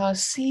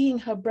 seeing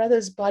her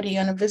brother's body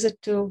on a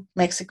visit to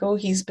Mexico.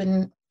 He's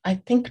been, I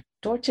think,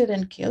 tortured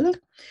and killed.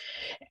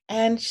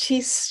 And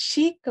she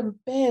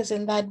compares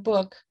in that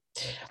book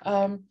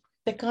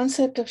the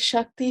concept of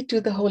Shakti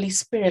to the Holy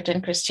Spirit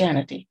in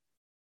Christianity,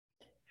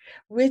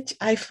 which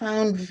I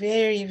found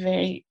very,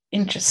 very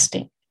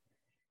interesting.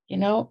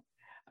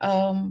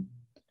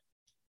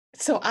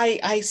 So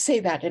I say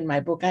that in my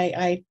book.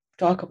 I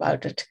talk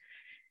about it.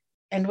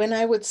 And when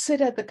I would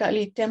sit at the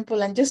Kali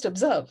temple and just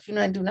observe,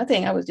 and do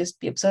nothing, I would just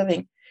be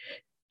observing.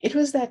 It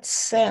was that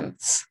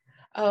sense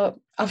of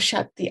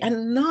Shakti,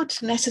 and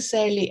not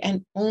necessarily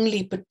and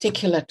only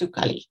particular to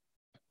Kali.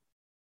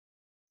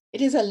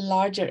 It is a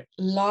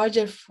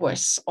larger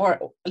force,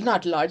 or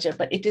not larger,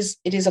 but it is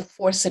a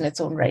force in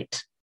its own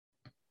right.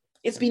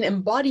 It's been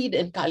embodied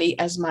in Kali,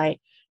 as my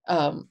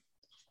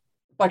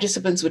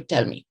participants would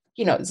tell me.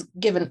 It's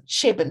given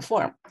shape and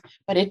form,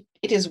 but it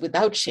is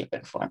without shape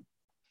and form.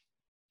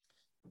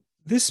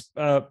 This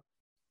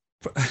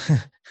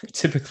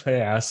typically I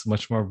ask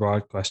much more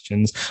broad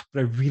questions,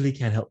 but I really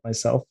can't help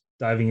myself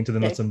diving into the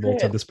nuts and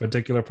bolts of this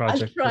particular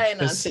project. I'll try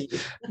and answer you.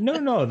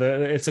 No,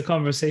 it's a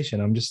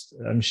conversation.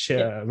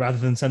 Rather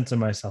than censor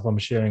myself, I'm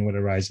sharing what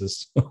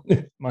arises.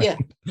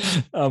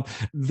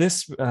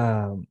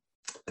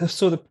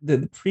 So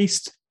the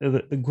priest,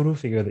 the guru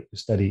figure that you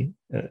study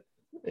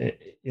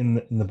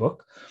in the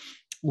book,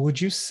 would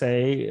you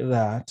say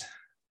that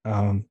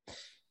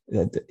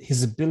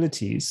his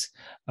abilities,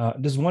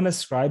 does one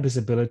ascribe his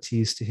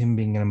abilities to him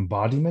being an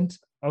embodiment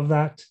of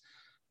that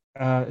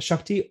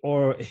Shakti,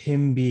 or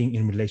him being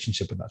in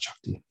relationship with that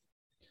Shakti?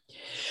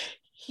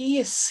 He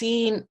is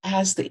seen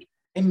as the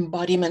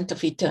embodiment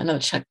of eternal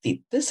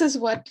Shakti. This is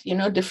what,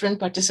 different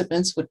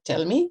participants would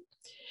tell me.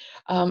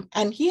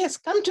 And he has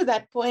come to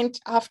that point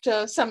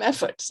after some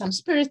effort, some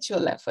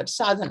spiritual effort,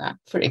 sadhana,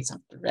 for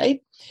example,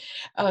 right?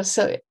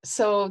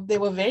 So they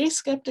were very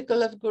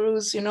skeptical of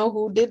gurus,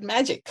 who did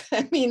magic.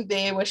 I mean,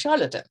 they were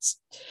charlatans.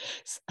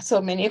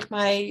 So many of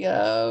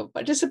my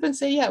participants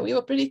say, yeah, we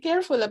were pretty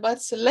careful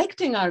about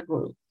selecting our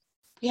guru.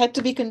 We had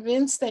to be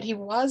convinced that he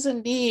was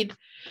indeed,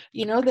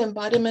 the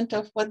embodiment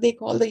of what they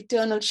call the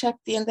eternal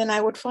Shakti. And then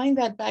I would find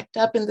that backed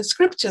up in the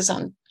scriptures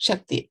on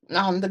Shakti,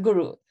 on the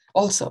guru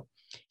also.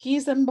 He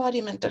is the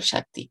embodiment of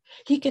Shakti.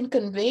 He can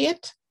convey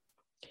it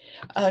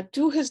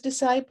to his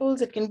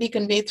disciples. It can be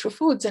conveyed through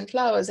foods and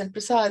flowers and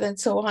prasad and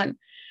so on.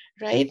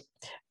 right?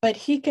 But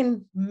he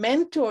can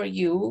mentor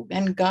you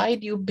and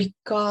guide you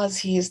because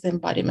he is the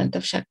embodiment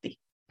of Shakti.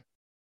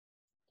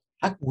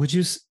 Would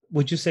you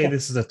say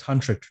this is a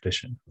tantric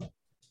tradition?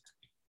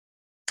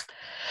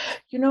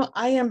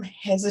 I am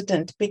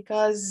hesitant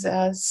because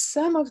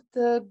some of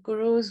the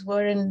gurus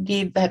were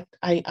indeed that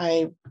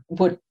I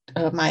would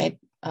my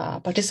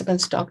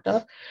participants talked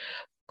of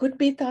could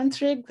be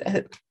tantric,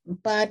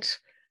 but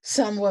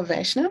some were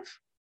Vaishnav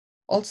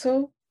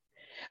also.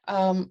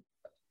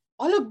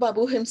 Alok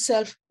Babu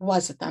himself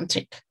was a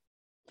tantric.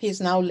 He's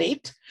now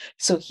late,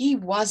 so he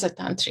was a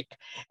tantric.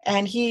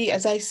 And he,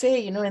 as I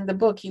say, in the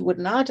book, he would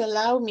not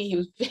allow me, he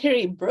was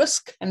very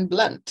brusque and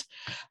blunt,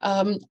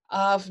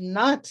 of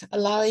not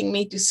allowing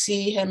me to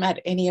see him at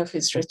any of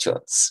his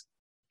rituals.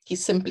 He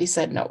simply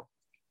said no.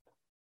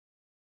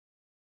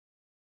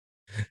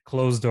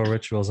 Closed door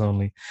rituals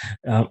only.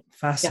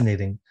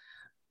 Fascinating.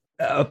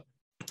 Yeah.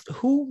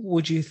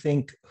 Who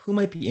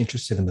might be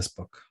interested in this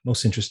book,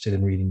 most interested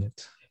in reading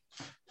it?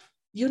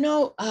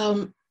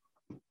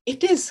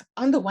 It is,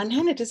 on the one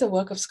hand, it is a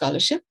work of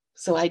scholarship.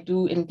 So I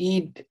do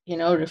indeed,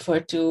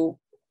 refer to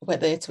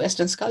whether it's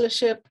Western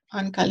scholarship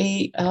on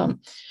Kali,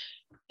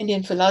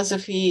 Indian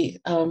philosophy,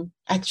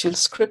 actual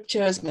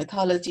scriptures,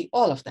 mythology,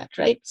 all of that,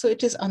 right? So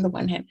it is on the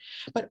one hand.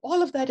 But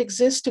all of that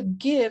exists to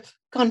give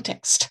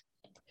context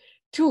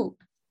to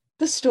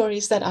the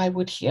stories that I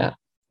would hear,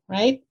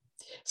 right?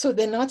 So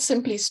they're not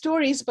simply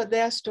stories, but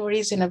they are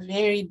stories in a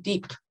very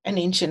deep and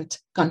ancient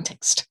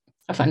context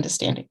of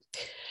understanding.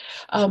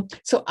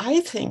 So I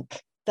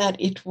think that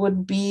it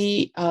would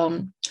be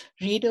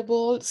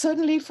readable,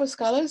 certainly for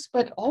scholars,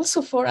 but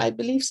also for, I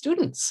believe,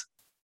 students,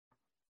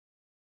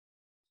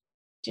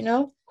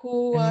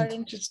 who are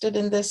interested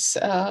in this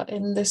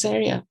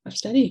area of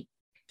study.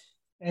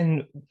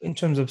 And in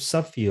terms of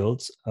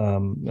subfields,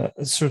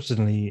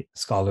 certainly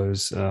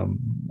scholars,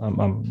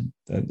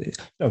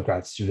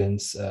 grad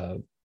students,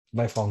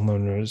 lifelong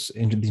learners,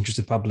 the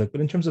interested public,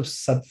 but in terms of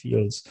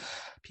subfields,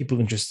 people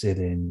interested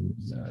in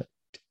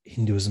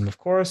Hinduism, of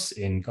course,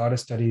 in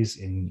goddess studies,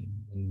 in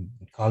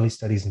Kali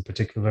studies in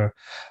particular.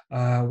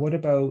 What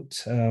about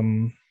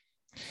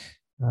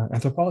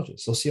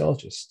anthropologists,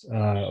 sociologists,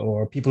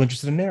 or people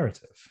interested in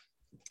narrative?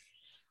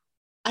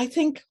 I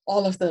think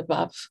all of the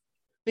above,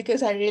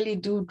 because I really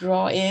do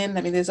draw in.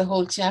 I mean, there's a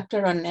whole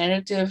chapter on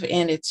narrative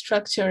and its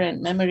structure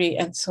and memory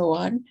and so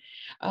on.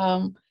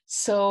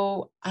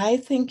 So I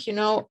think,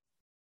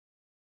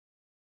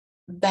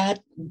 that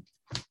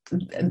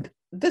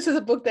this is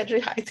a book that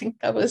I think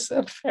covers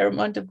a fair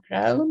amount of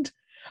ground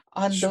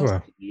on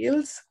those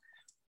fields.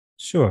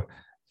 Sure.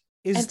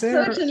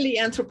 Certainly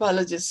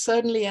anthropologists,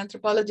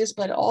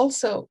 but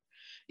also,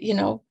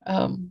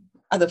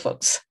 other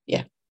folks.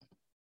 Yeah.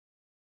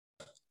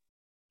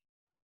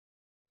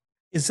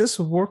 Is this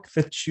work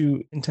that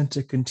you intend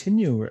to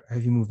continue, or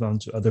have you moved on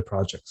to other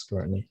projects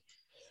currently?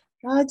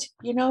 Raj,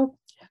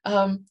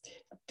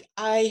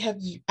 I have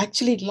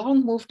actually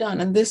long moved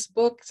on. And this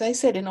book, as I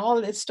said, in all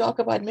its talk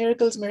about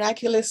miracles,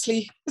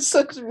 miraculously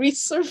sort of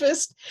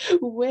resurfaced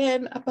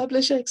when a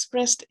publisher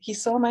expressed, he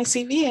saw my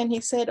CV and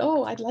he said,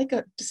 "Oh, I'd like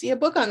to see a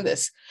book on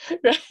this,"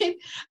 right?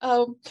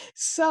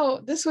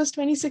 So this was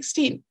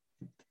 2016.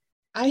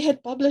 I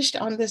had published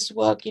on this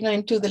work,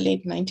 into the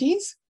late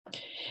 90s.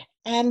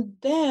 And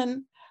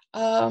then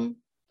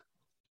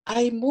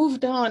I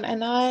moved on,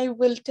 and I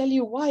will tell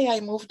you why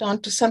I moved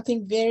on to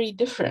something very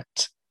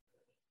different.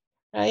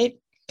 Right?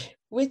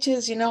 Which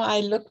is,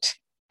 I looked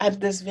at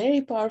this very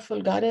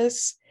powerful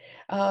goddess.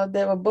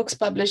 There were books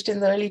published in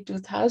the early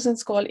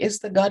 2000s called Is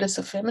the Goddess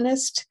a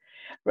Feminist?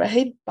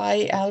 Right?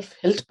 By Alf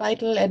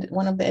Hiltbeitel,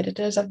 one of the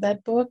editors of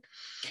that book.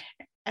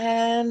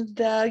 And,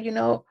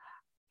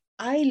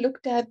 I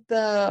looked at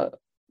the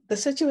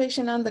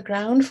situation on the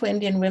ground for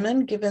Indian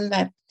women, given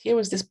that here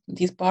was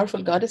these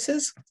powerful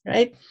goddesses,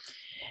 right?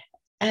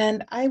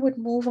 And I would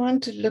move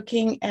on to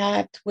looking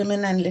at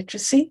women and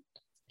literacy.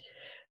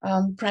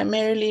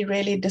 Primarily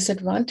really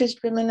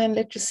disadvantaged women and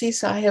literacy.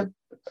 So I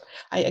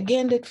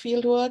again did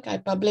field work. I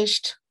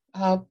published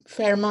a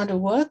fair amount of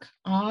work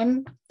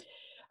on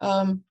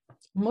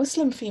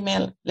Muslim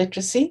female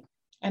literacy.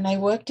 And I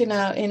worked in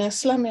a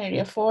slum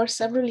area for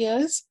several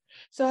years.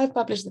 So I've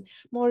published.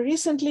 More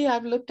recently,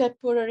 I've looked at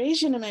poorer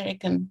Asian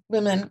American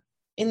women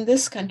in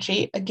this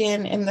country,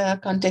 again, in the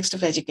context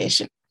of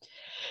education.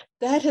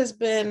 That has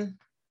been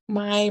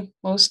my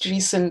most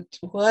recent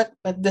work.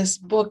 But this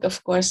book,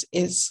 of course,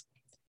 is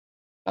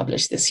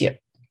published this year.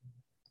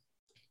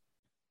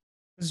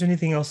 Is there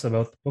anything else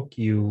about the book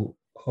you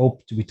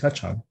hope to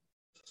touch on?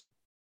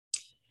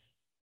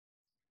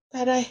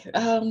 That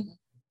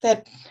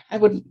I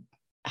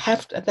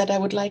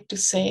would like to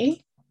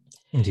say.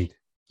 Indeed.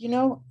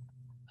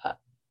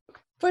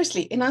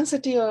 Firstly, in answer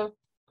to your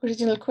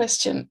original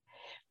question,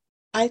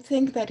 I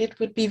think that it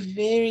would be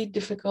very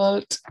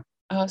difficult,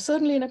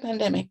 certainly in a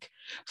pandemic,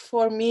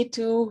 for me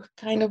to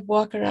kind of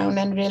walk around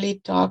and really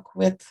talk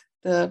with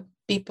the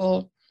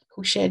people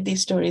who shared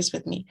these stories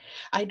with me.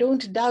 I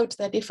don't doubt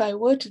that if I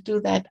were to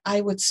do that, I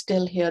would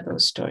still hear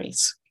those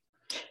stories.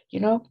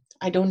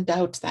 I don't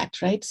doubt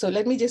that, right? So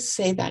let me just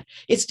say that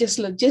it's just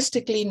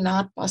logistically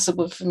not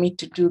possible for me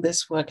to do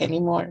this work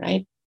anymore,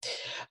 right?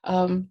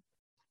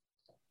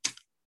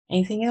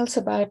 Anything else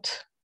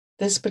about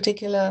this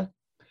particular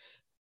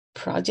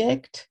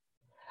project?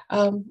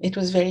 It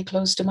was very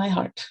close to my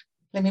heart.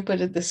 Let me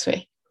put it this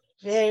way.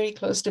 Very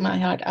close to my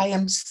heart. I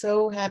am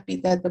so happy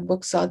that the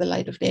book saw the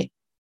light of day.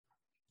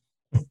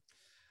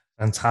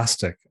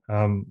 Fantastic.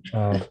 One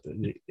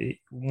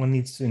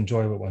needs to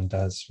enjoy what one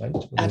does, right?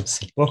 Whether Absolutely.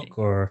 it's a book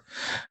or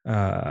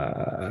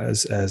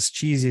as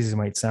cheesy as it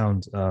might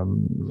sound,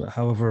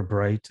 however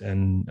bright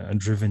and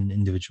driven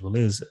individual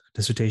is, a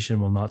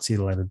dissertation will not see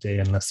the light of day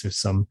unless there's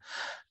some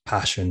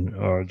passion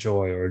or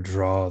joy or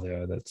draw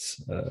there.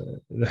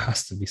 There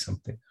has to be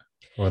something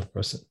for the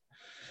person.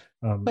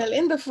 Well,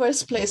 in the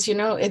first place,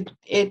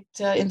 it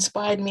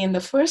inspired me in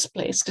the first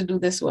place to do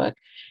this work.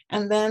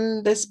 And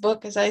then this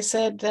book, as I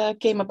said,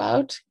 came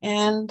about,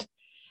 and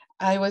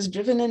I was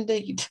driven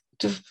indeed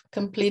to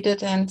complete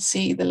it and have it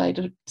see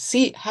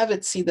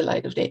the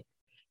light of day.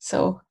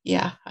 So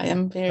yeah, I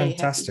am very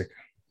fantastic.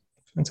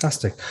 Happy.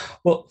 Fantastic.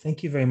 Well,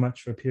 thank you very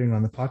much for appearing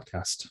on the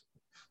podcast.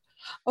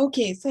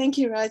 Okay, thank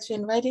you, Raj, for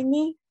inviting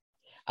me.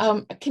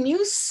 Can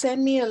you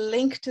send me a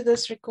link to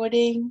this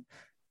recording?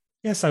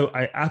 Yes,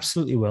 I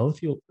absolutely will.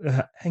 If you'll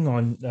hang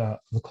on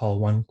the call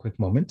one quick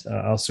moment,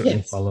 I'll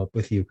certainly follow up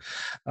with you.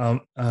 So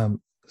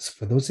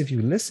for those of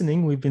you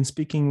listening, we've been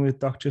speaking with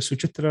Dr.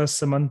 Suchitra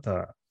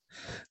Samanta,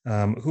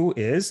 who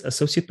is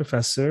Associate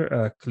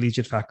Professor,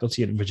 Collegiate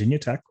Faculty at Virginia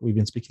Tech. We've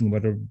been speaking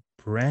about a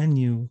brand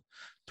new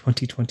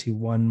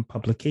 2021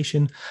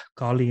 publication,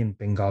 Kali and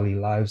Bengali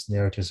Lives,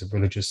 Narratives of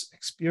Religious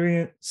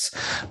Experience.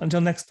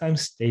 Until next time,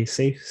 stay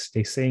safe,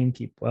 stay sane,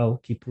 keep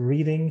well, keep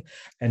reading,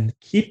 and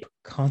keep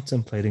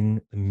contemplating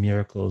the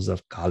miracles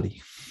of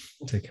Kali.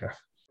 Take care.